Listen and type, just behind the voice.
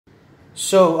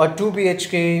So a 2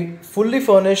 BHK fully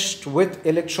furnished with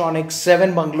electronics,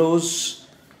 7 bungalows.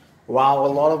 Wow, a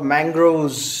lot of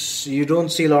mangroves. You don't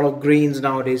see a lot of greens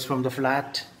nowadays from the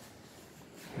flat.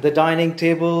 The dining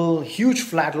table, huge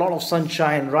flat, lot of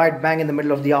sunshine, right bang in the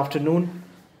middle of the afternoon.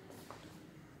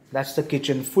 That's the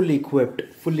kitchen, fully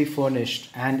equipped, fully furnished,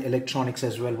 and electronics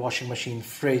as well. Washing machine,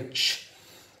 fridge,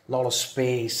 lot of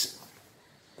space.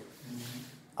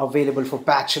 Available for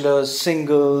bachelors,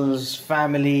 singles,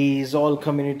 families, all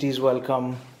communities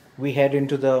welcome. We head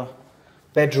into the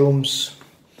bedrooms.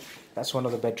 That's one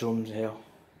of the bedrooms here.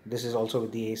 This is also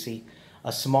with the AC.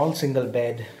 A small single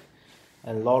bed,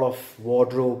 a lot of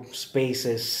wardrobe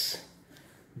spaces,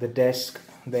 the desk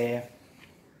there,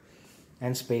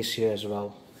 and space here as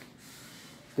well.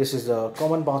 This is the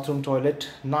common bathroom toilet,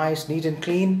 nice, neat and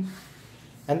clean.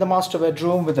 And the master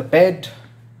bedroom with the bed,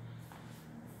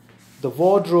 the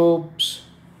wardrobes,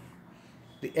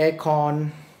 the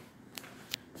aircon,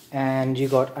 and you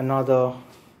got another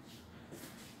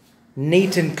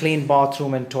neat and clean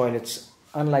bathroom and toilets.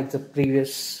 Unlike the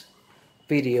previous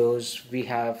videos, we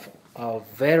have a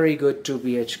very good 2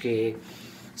 BHK,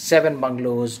 7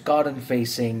 bungalows, garden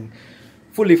facing,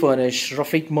 fully furnished.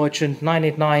 Rafiq Merchant,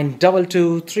 989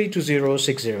 22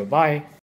 32060. Bye.